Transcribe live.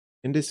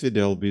In this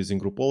video, I'll be using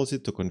group policy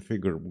to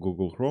configure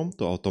Google Chrome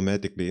to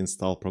automatically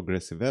install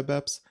progressive web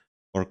apps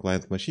for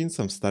client machines.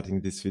 I'm starting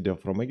this video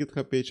from my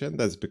GitHub page, and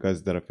that's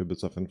because there are a few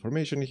bits of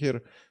information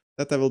here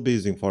that I will be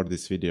using for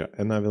this video,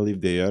 and I will leave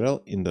the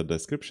URL in the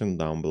description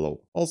down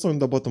below. Also, in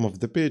the bottom of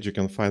the page, you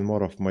can find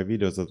more of my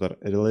videos that are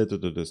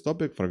related to this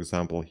topic. For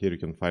example, here you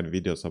can find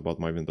videos about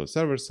my Windows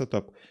Server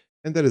setup,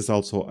 and there is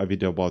also a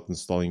video about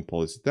installing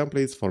policy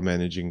templates for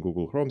managing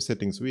Google Chrome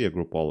settings via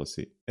group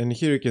policy. And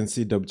here you can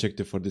see the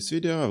objective for this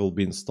video. I will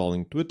be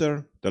installing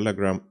Twitter,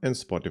 Telegram, and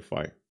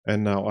Spotify.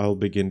 And now I'll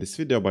begin this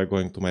video by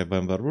going to my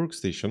VMware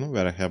workstation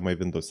where I have my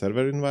Windows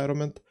Server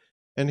environment.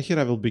 And here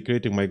I will be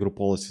creating my group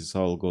policy.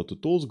 So I will go to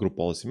Tools, Group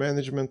Policy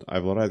Management. I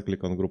will right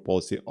click on Group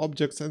Policy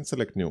Objects and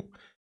select New.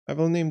 I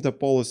will name the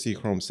policy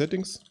Chrome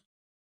Settings.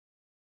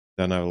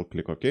 Then I will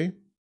click OK.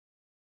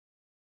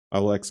 I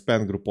will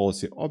expand Group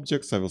Policy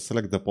Objects. I will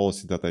select the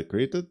policy that I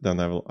created. Then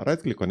I will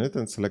right click on it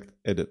and select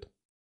Edit.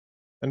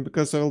 And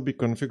because I will be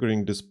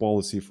configuring this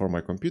policy for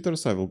my computer,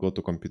 so I will go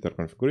to Computer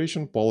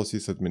Configuration,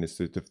 Policies,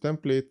 Administrative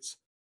Templates,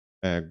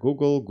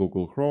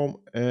 Google Chrome,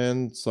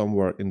 and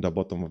somewhere in the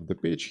bottom of the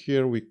page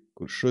here we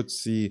should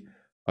see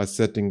a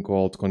setting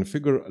called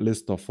Configure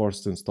List of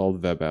First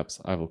Installed Web Apps.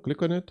 I will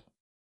click on it.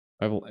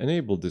 I will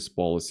enable this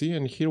policy,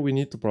 and here we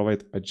need to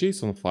provide a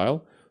JSON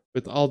file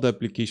with all the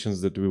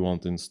applications that we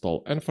want to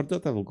install. And for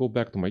that I will go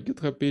back to my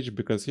GitHub page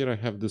because here I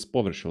have this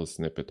PowerShell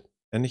snippet.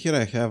 And here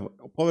I have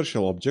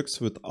PowerShell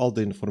objects with all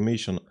the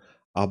information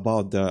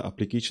about the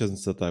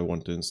applications that I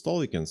want to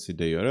install. You can see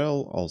the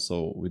URL.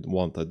 Also, we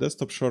want a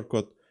desktop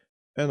shortcut,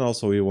 and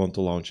also we want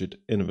to launch it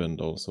in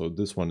Windows. So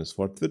this one is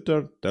for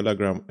Twitter,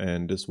 Telegram,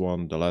 and this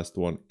one, the last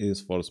one,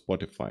 is for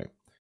Spotify.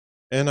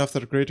 And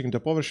after creating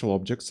the PowerShell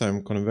objects,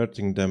 I'm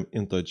converting them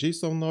into a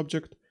JSON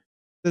object.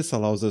 This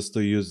allows us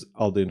to use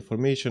all the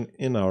information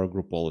in our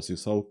group policy.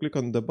 So I'll click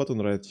on the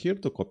button right here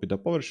to copy the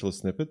PowerShell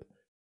snippet.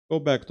 Go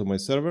back to my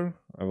server,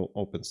 I will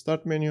open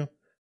Start menu,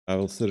 I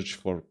will search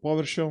for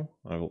PowerShell,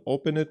 I will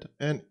open it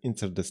and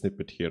insert the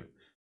snippet here.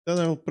 Then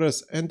I will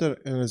press enter,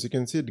 and as you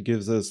can see it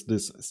gives us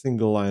this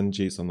single line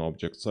JSON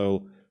object. So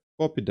I'll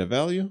copy the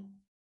value,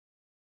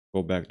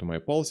 go back to my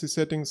policy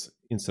settings,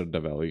 insert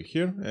the value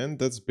here, and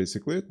that's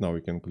basically it. Now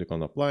we can click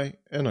on apply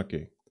and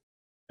OK.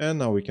 And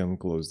now we can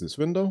close this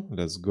window.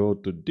 Let's go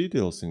to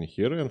details in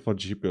here, and for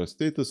GPO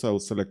status I will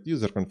select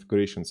user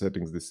configuration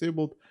settings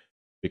disabled,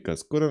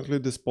 because currently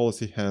this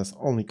policy has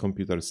only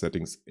computer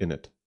settings in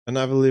it. And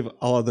I will leave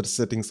all other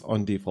settings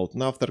on default.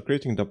 Now after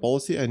creating the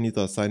policy, I need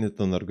to assign it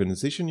to an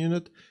organization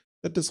unit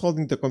that is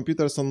holding the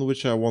computers on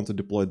which I want to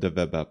deploy the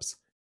web apps.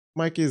 In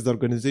my case, the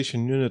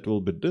organization unit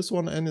will be this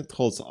one, and it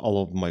holds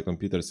all of my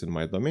computers in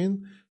my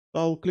domain. So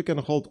I'll click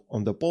and hold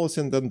on the policy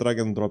and then drag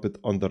and drop it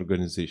on the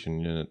organization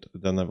unit.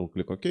 Then I will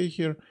click OK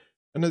here.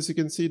 And as you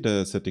can see,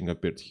 the setting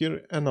appeared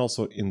here and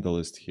also in the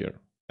list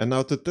here. And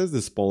now to test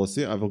this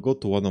policy, I will go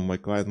to one of my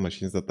client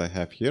machines that I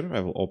have here. I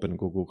will open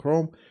Google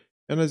Chrome,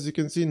 and as you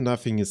can see,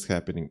 nothing is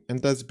happening.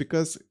 And that's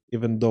because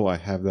even though I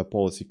have the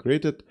policy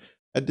created,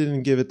 I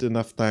didn't give it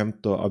enough time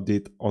to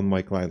update on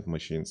my client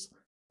machines.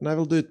 And I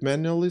will do it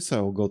manually, so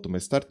I will go to my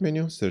Start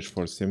menu, search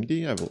for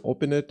CMD, I will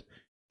open it.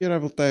 Here I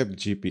will type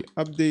GP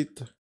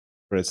update,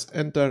 press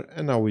enter,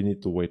 and now we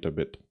need to wait a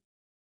bit.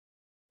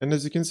 And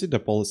as you can see, the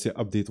policy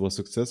update was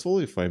successful.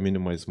 If I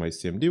minimize my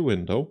CMD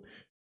window,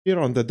 here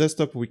on the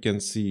desktop we can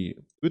see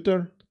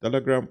Twitter,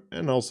 Telegram,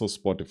 and also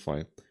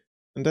Spotify.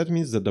 And that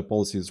means that the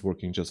policy is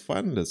working just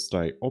fine. Let's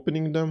try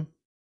opening them.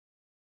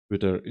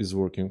 Twitter is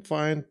working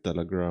fine,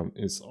 Telegram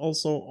is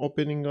also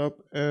opening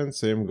up, and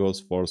same goes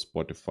for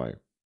Spotify.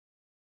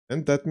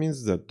 And that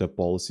means that the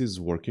policy is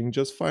working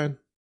just fine.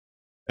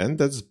 And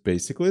that's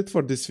basically it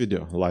for this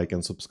video. Like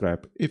and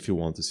subscribe if you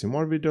want to see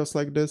more videos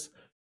like this,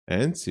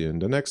 and see you in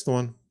the next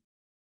one.